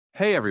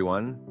Hey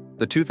everyone!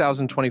 The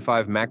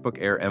 2025 MacBook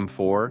Air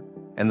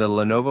M4 and the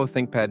Lenovo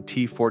Thinkpad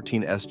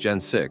T14S Gen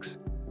 6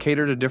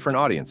 cater to different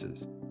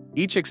audiences,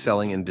 each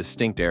excelling in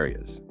distinct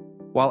areas.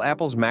 While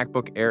Apple's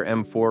MacBook Air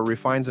M4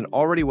 refines an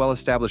already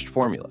well-established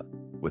formula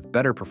with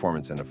better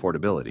performance and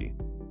affordability,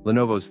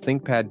 Lenovo's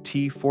Thinkpad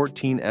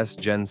T14S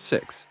Gen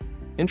 6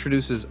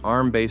 introduces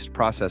ARM-based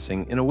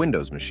processing in a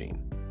Windows machine,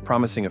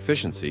 promising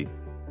efficiency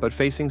but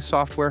facing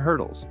software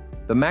hurdles.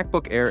 The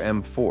MacBook Air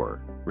M4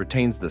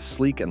 retains the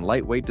sleek and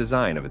lightweight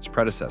design of its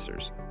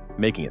predecessors,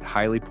 making it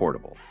highly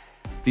portable.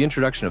 The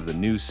introduction of the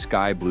new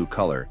sky blue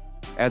color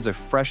adds a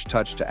fresh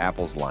touch to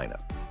Apple's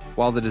lineup.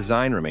 While the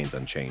design remains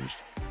unchanged,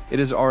 it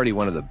is already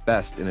one of the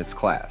best in its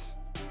class.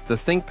 The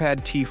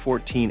Thinkpad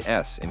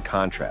T14S, in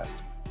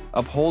contrast,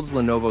 upholds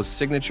Lenovo's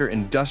signature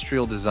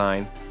industrial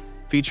design,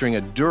 featuring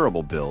a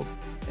durable build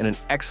and an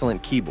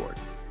excellent keyboard.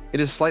 It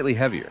is slightly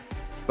heavier,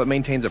 but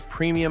maintains a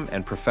premium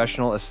and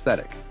professional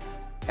aesthetic.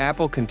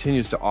 Apple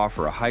continues to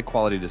offer a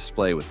high-quality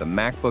display with the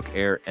MacBook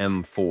Air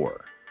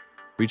M4,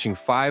 reaching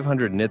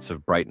 500 nits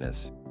of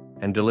brightness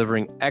and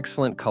delivering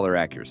excellent color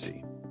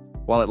accuracy.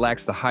 While it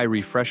lacks the high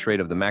refresh rate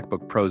of the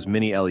MacBook Pro's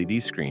mini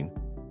LED screen,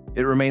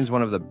 it remains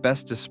one of the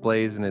best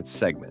displays in its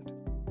segment.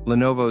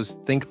 Lenovo's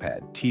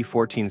Thinkpad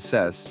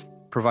T14S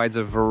provides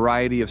a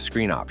variety of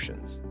screen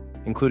options,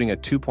 including a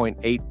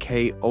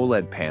 2.8K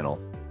OLED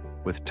panel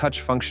with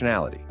touch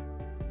functionality,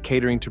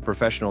 catering to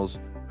professionals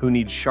who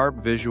need sharp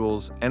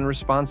visuals and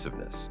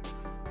responsiveness.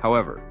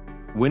 However,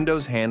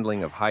 Windows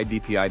handling of high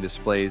DPI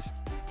displays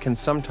can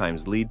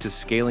sometimes lead to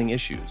scaling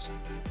issues.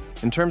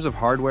 In terms of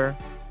hardware,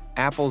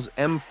 Apple's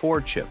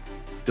M4 chip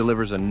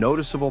delivers a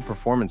noticeable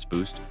performance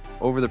boost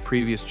over the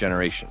previous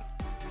generation.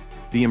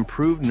 The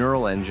improved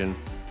neural engine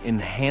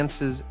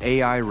enhances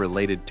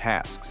AI-related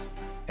tasks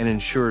and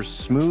ensures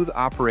smooth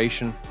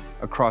operation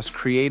across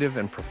creative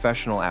and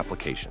professional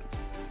applications.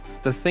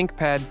 The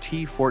Thinkpad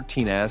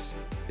T14S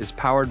is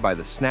powered by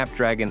the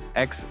Snapdragon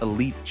X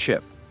Elite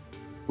chip,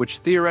 which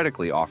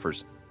theoretically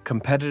offers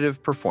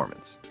competitive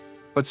performance,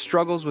 but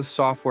struggles with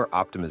software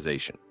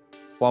optimization.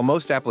 While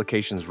most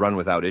applications run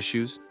without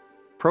issues,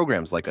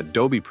 programs like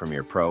Adobe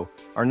Premiere Pro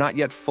are not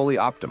yet fully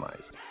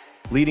optimized,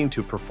 leading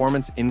to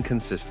performance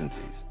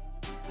inconsistencies.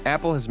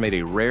 Apple has made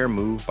a rare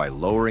move by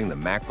lowering the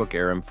MacBook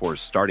Air M4's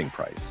starting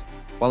price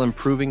while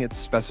improving its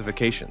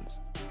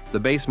specifications. The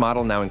base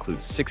model now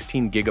includes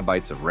 16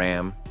 gigabytes of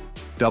RAM,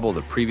 double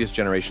the previous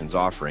generation's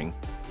offering,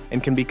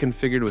 and can be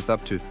configured with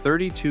up to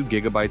 32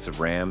 gigabytes of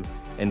RAM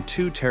and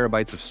 2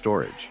 terabytes of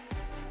storage.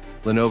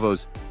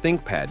 Lenovo's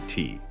Thinkpad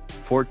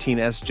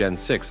T14S Gen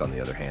 6, on the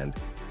other hand,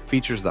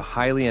 features the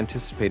highly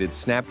anticipated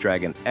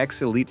Snapdragon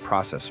X Elite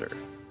processor,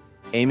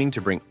 aiming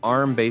to bring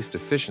ARM-based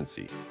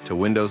efficiency to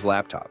Windows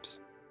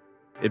laptops.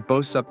 It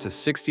boasts up to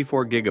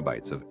 64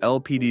 gigabytes of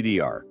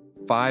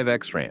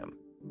LPDDR5X RAM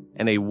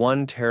and a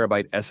 1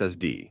 terabyte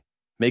SSD,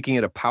 making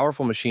it a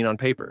powerful machine on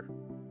paper.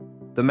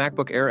 The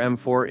MacBook Air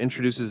M4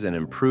 introduces an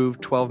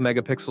improved 12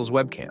 megapixels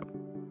webcam,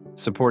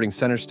 supporting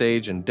center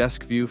stage and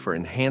desk view for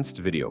enhanced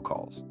video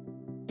calls.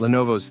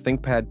 Lenovo's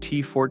Thinkpad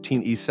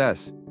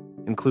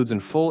T14S includes a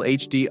full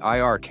HD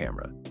IR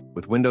camera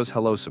with Windows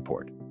Hello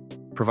support,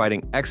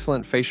 providing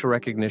excellent facial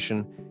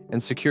recognition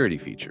and security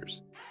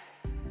features.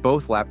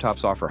 Both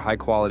laptops offer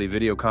high-quality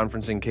video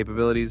conferencing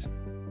capabilities,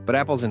 but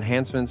Apple's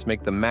enhancements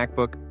make the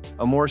MacBook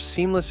a more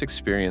seamless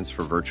experience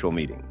for virtual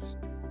meetings.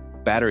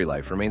 Battery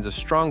life remains a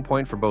strong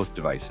point for both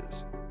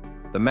devices.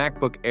 The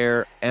MacBook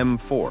Air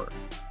M4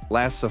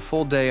 lasts a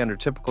full day under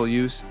typical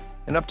use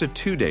and up to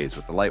 2 days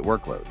with the light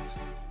workloads.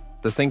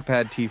 The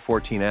Thinkpad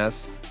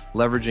T14S,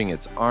 leveraging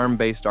its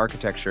ARM-based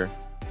architecture,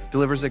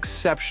 delivers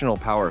exceptional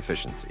power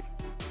efficiency.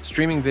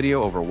 Streaming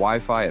video over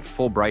Wi-Fi at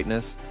full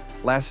brightness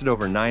lasted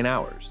over 9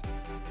 hours,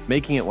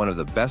 making it one of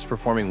the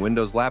best-performing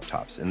Windows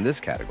laptops in this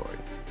category.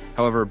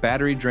 However,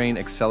 battery drain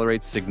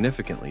accelerates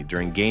significantly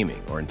during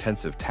gaming or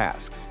intensive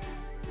tasks.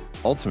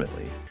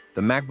 Ultimately,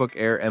 the MacBook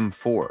Air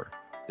M4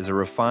 is a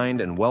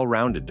refined and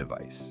well-rounded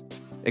device,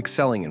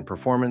 excelling in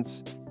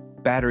performance,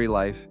 battery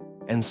life,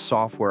 and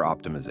software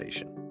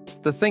optimization.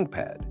 The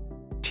Thinkpad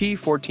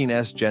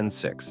T14S Gen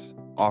 6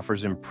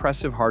 offers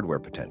impressive hardware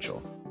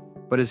potential,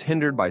 but is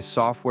hindered by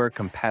software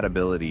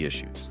compatibility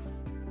issues,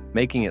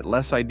 making it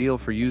less ideal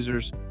for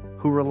users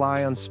who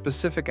rely on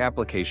specific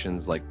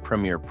applications like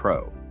Premiere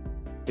Pro.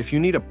 If you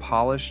need a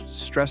polished,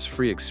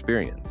 stress-free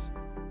experience,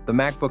 the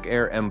MacBook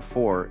Air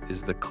M4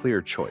 is the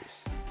clear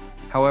choice.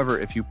 However,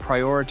 if you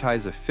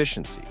prioritize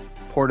efficiency,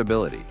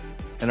 portability,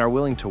 and are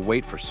willing to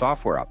wait for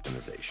software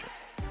optimization,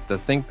 the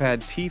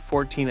Thinkpad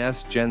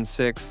T14S Gen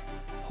 6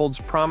 holds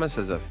promise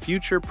as a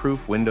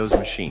future-proof Windows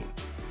machine.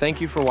 Thank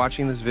you for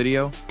watching this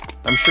video.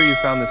 I'm sure you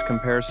found this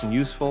comparison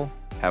useful.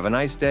 Have a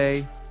nice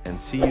day, and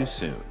see you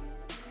soon.